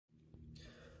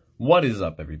What is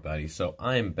up, everybody? So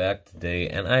I am back today,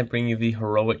 and I bring you the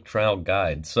Heroic Trial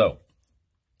Guide. So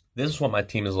this is what my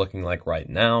team is looking like right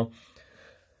now.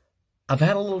 I've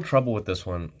had a little trouble with this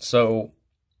one. So,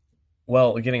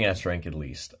 well, getting S rank at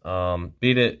least.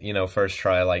 Beat it, first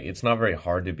try. Like, it's not very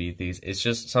hard to beat these. It's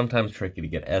just sometimes tricky to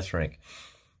get S rank.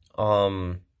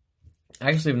 I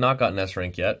actually have not gotten S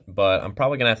rank yet, but I'm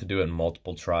probably going to have to do it in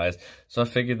multiple tries. So I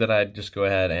figured that I'd just go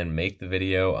ahead and make the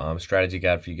video, strategy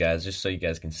guide for you guys, just so you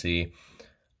guys can see,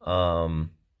 my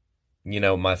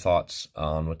thoughts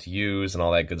on what to use and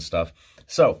all that good stuff.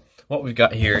 So what we've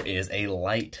got here is a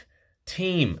light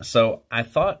team. So I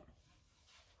thought,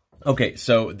 okay,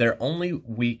 so they're only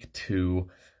weak to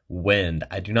wind.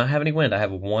 I do not have any wind. I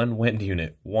have one wind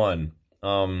unit, one.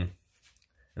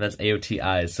 And that's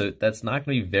AOTI, so that's not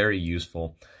going to be very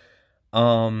useful.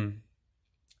 So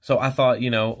I thought,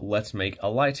 let's make a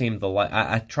light team.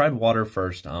 I tried water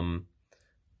first,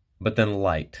 but then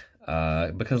light.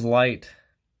 Because light,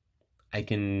 I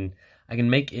can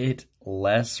make it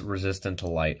less resistant to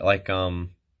light. Like, I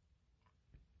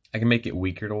can make it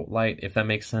weaker to light, if that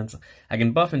makes sense. I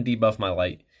can buff and debuff my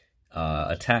light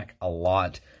attack a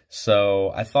lot.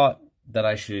 So I thought that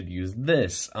I should use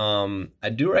this. I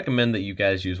do recommend that you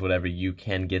guys use whatever you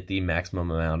can get the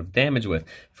maximum amount of damage with.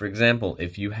 For example,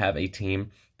 if you have a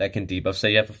team that can debuff,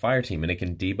 say you have a fire team and it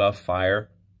can debuff fire,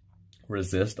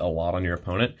 resist a lot on your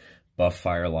opponent, buff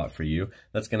fire a lot for you,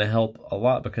 that's going to help a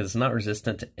lot because it's not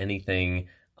resistant to anything.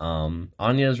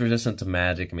 Anya is resistant to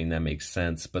magic. I mean, that makes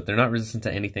sense, but they're not resistant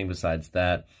to anything besides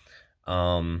that.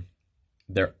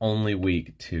 They're only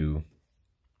weak to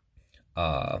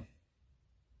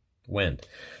wind.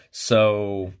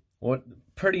 So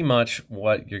pretty much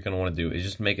what you're going to want to do is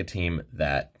just make a team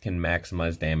that can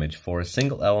maximize damage for a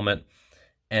single element,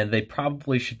 and they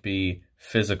probably should be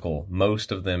physical. Most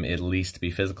of them at least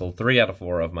be physical. 3 out of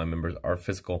 4 of my members are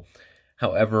physical.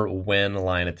 However, when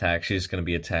line attack, she's going to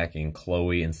be attacking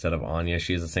Chloe instead of Anya.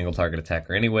 She is a single target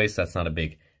attacker anyway, so that's not a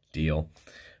big deal.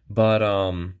 But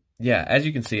yeah, as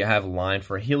you can see, I have line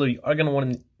for a healer. You are going to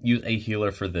want to use a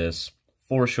healer for this,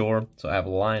 for sure. So I have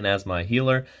Lion as my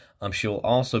healer. She will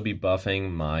also be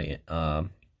buffing my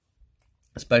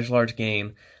special arts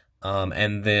gain.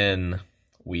 And then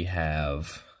we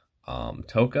have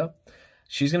Toka.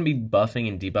 She's going to be buffing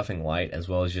and debuffing light as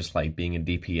well as just like being a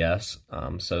DPS.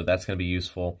 So that's going to be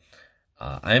useful.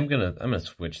 I'm gonna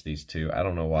switch these two. I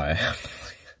don't know why.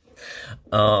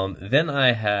 Then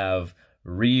I have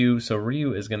Ryu. So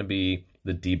Ryu is going to be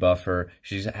the debuffer.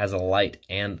 She has a light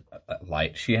and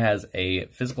light. She has a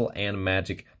physical and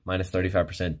magic minus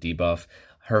 35% debuff.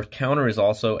 Her counter is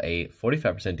also a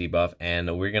 45% debuff,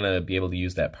 and we're going to be able to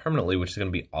use that permanently, which is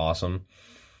going to be awesome.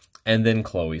 And then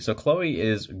Chloe. So Chloe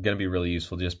is going to be really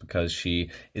useful just because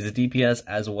she is a DPS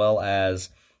as well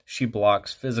as she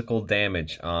blocks physical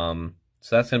damage. So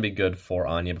that's going to be good for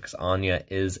Anya because Anya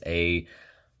is an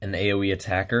AoE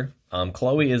attacker.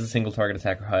 Chloe is a single target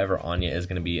attacker, however, Anya is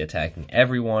going to be attacking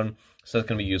everyone, so it's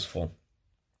going to be useful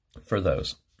for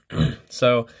those.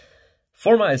 So,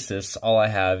 for my assists, all I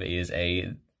have is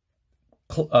a...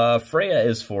 Freya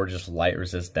is for just light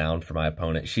resist down for my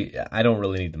opponent. I don't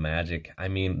really need the magic. I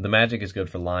mean, the magic is good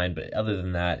for line, but other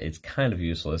than that, it's kind of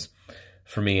useless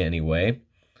for me anyway.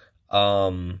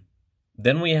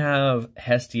 Then we have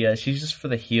Hestia. She's just for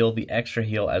the heal, the extra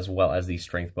heal, as well as the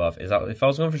strength buff. If I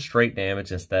was going for straight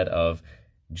damage instead of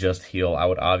just heal, I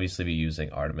would obviously be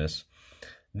using Artemis.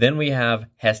 Then we have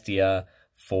Hestia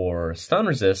for stun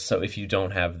resist. So if you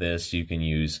don't have this, you can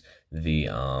use the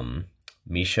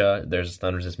Misha. There's a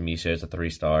stun resist Misha. It's a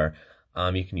 3-star.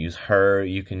 You can use her.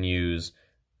 You can use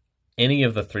any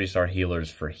of the 3-star healers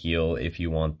for heal if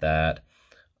you want that.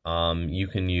 You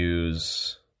can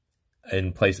use...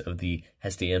 in place of the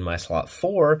Hestia in my slot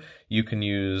 4, you can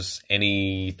use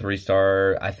any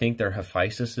 3-star. I think they're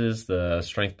Hephaestus, the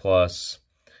Strength Plus,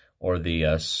 or the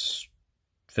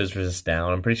Fizz Resist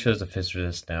down. I'm pretty sure there's a Fizz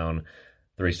Resist down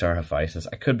 3-star Hephaestus.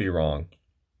 I could be wrong.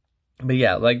 But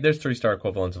yeah, like there's 3-star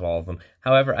equivalents of all of them.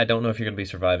 However, I don't know if you're going to be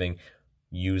surviving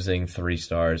using 3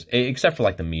 stars, except for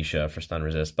like the Misha for stun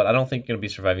resist. But I don't think you're going to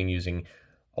be surviving using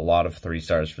a lot of 3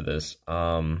 stars for this.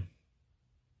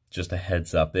 Just a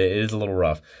heads up, it is a little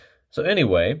rough. So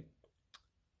anyway,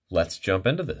 let's jump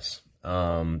into this.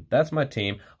 That's my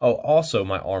team. Oh, also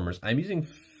my armors. I'm using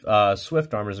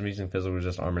Swift armors. I'm using physical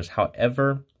resist armors.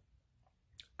 However,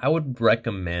 I would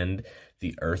recommend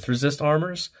the earth resist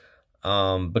armors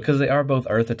because they are both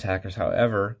earth attackers.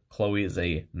 However, Chloe is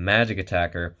a magic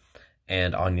attacker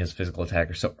and Anya's physical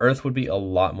attacker. So earth would be a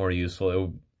lot more useful. It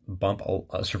would bump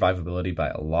survivability by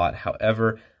a lot.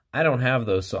 However, I don't have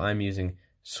those, so I'm using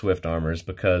Swift armors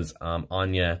because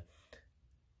Anya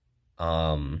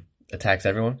attacks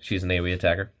everyone. She's an AoE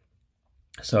attacker.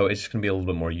 So it's just going to be a little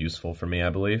bit more useful for me, I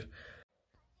believe.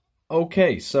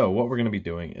 Okay, so what we're going to be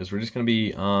doing is we're just going to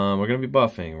be, we're going to be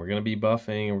buffing, we're going to be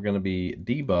buffing, we're going to be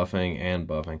debuffing and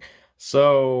buffing.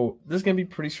 So this is going to be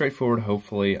pretty straightforward,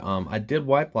 hopefully. I did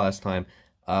wipe last time.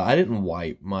 I didn't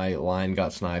wipe. My lion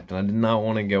got sniped, and I did not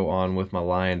want to go on with my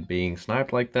lion being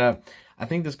sniped like that. I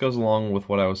think this goes along with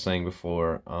what I was saying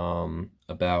before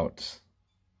about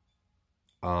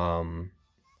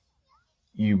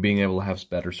you being able to have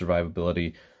better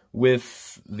survivability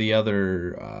with the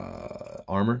other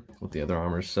armor,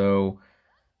 So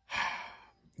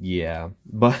yeah,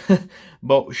 but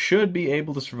should be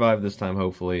able to survive this time,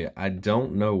 hopefully. I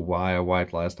don't know why I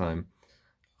wiped last time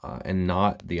and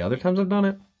not the other times I've done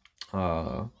it.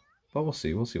 But we'll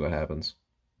see what happens.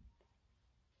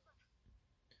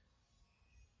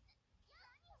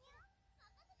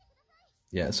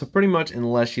 Yeah, so pretty much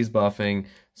unless she's buffing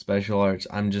special arts,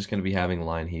 I'm just going to be having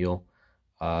line heal.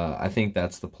 I think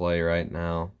that's the play right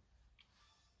now.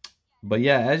 But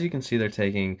yeah, as you can see, they're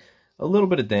taking a little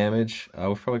bit of damage.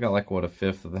 We've probably got like, what, a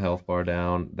fifth of the health bar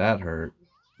down. That hurt.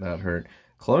 That hurt.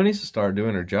 Chloe needs to start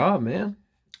doing her job, man.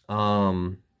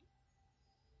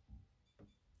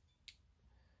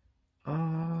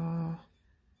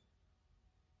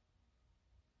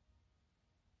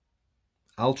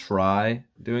 I'll try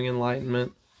doing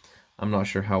enlightenment. I'm not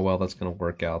sure how well that's going to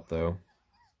work out, though.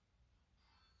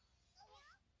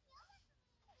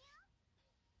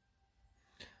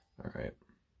 All right.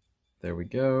 There we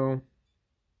go.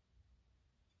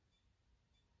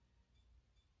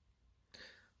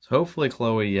 So hopefully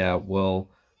Chloe, yeah, will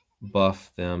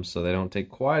buff them so they don't take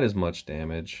quite as much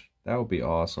damage. That would be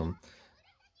awesome.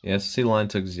 Yeah, see, line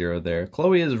took 0 there.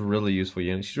 Chloe is a really useful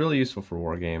unit. She's really useful for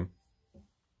Wargame.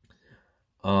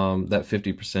 That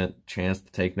 50% chance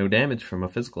to take no damage from a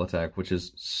physical attack, which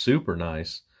is super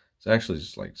nice. It's actually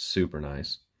just like super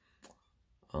nice.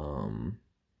 All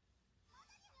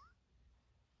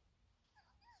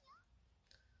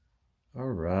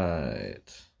right.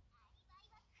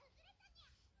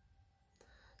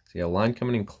 So yeah, line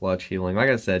coming in clutch healing. Like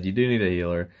I said, you do need a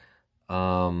healer.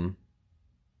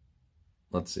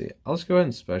 Let's see. I'll just go ahead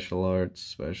and special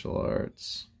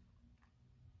arts.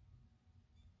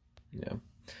 Yeah.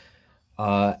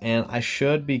 And I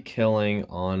should be killing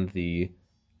on the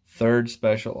 3rd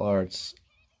special arts.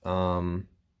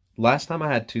 Last time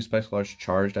I had 2 special arts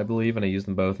charged, I believe, and I used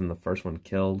them both, and the first one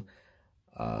killed.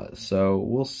 So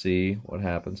we'll see what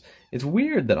happens. It's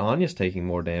weird that Anya's taking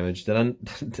more damage. Do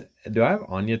I have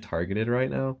Anya targeted right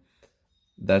now?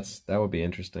 That would be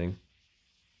interesting.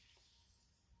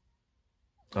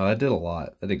 Oh, that did a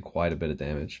lot. That did quite a bit of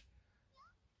damage.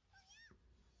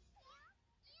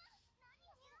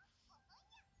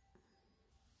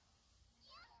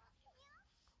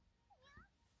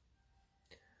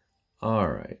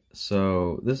 Alright,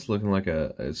 so this is looking like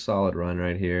a solid run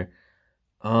right here.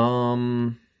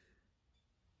 I'm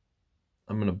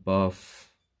gonna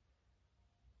buff.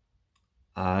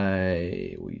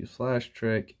 I will use Flash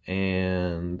Trick,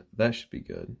 and that should be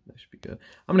good.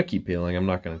 I'm gonna keep healing. I'm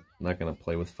not gonna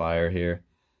play with fire here.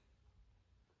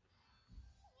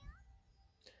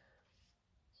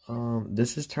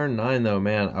 This is turn 9 though,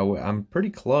 man. I'm pretty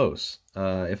close.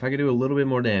 If I could do a little bit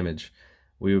more damage,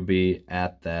 we would be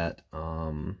at that.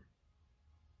 Oh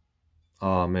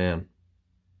man.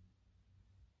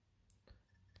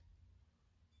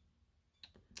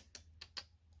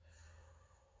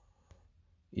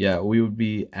 Yeah, we would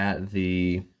be at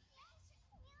the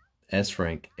S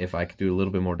rank if I could do a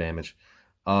little bit more damage.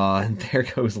 And there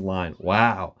goes line.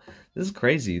 Wow, this is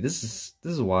crazy. This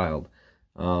is wild.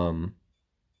 I'm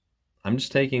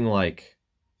just taking like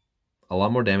a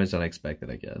lot more damage than I expected,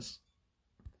 I guess.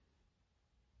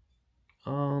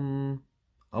 I'll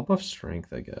buff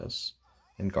strength, I guess,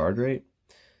 and guard rate.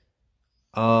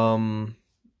 But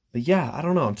yeah, I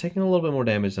don't know. I'm taking a little bit more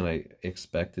damage than I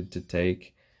expected to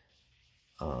take.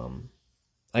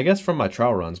 I guess from my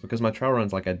trial runs, because my trial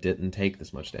runs, like, I didn't take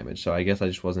this much damage, so I guess I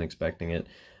just wasn't expecting it.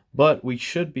 But we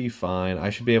should be fine. I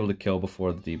should be able to kill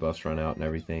before the debuffs run out and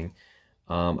everything.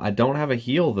 I don't have a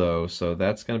heal, though, so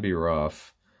that's going to be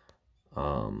rough.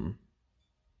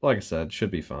 Like I said,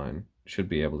 should be fine. Should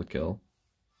be able to kill.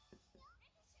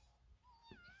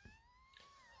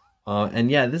 And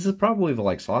yeah, this is probably the,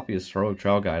 like, sloppiest heroic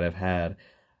trial guide I've had.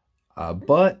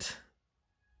 But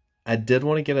I did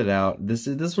want to get it out. This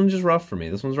one's just rough for me.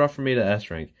 This one's rough for me to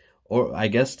S rank, or I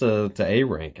guess to A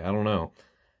rank. I don't know.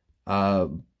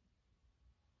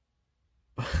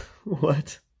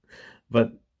 What?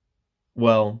 But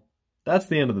well, that's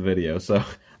the end of the video. So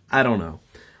I don't know.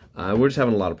 We're just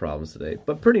having a lot of problems today.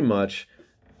 But pretty much,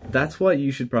 that's what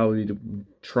you should probably be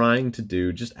trying to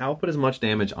do. Just output as much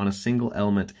damage on a single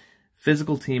element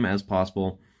physical team as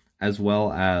possible, as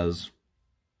well as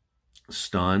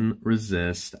stun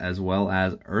resist, as well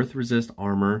as earth resist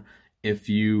armor. If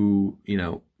you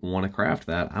want to craft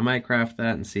that, I might craft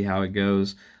that and see how it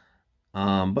goes.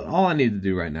 But all I need to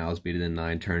do right now is beat it in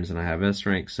 9 turns, and I have S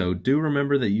rank. So do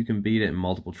remember that you can beat it in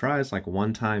multiple tries. Like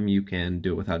one time you can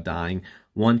do it without dying,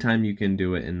 one time you can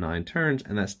do it in 9 turns,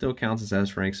 and that still counts as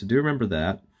S rank. So do remember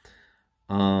that.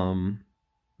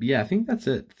 Yeah, I think that's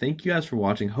it. Thank you guys for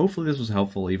watching. Hopefully this was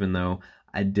helpful, even though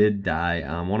I did die.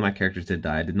 One of my characters did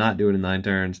die. I did not do it in 9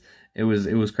 turns. It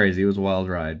was crazy. It was a wild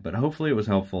ride, but hopefully it was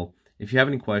helpful. If you have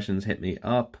any questions, hit me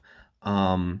up.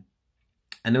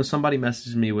 I know somebody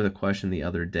messaged me with a question the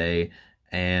other day,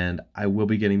 and I will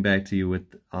be getting back to you with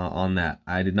on that.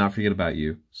 I did not forget about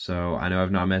you, so I know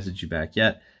I've not messaged you back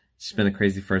yet. It's been a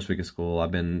crazy first week of school.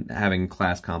 I've been having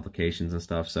class complications and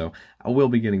stuff, so I will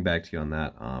be getting back to you on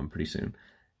that pretty soon.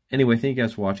 Anyway, thank you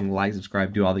guys for watching. Like,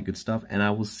 subscribe, do all the good stuff, and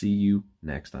I will see you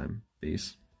next time.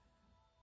 Peace.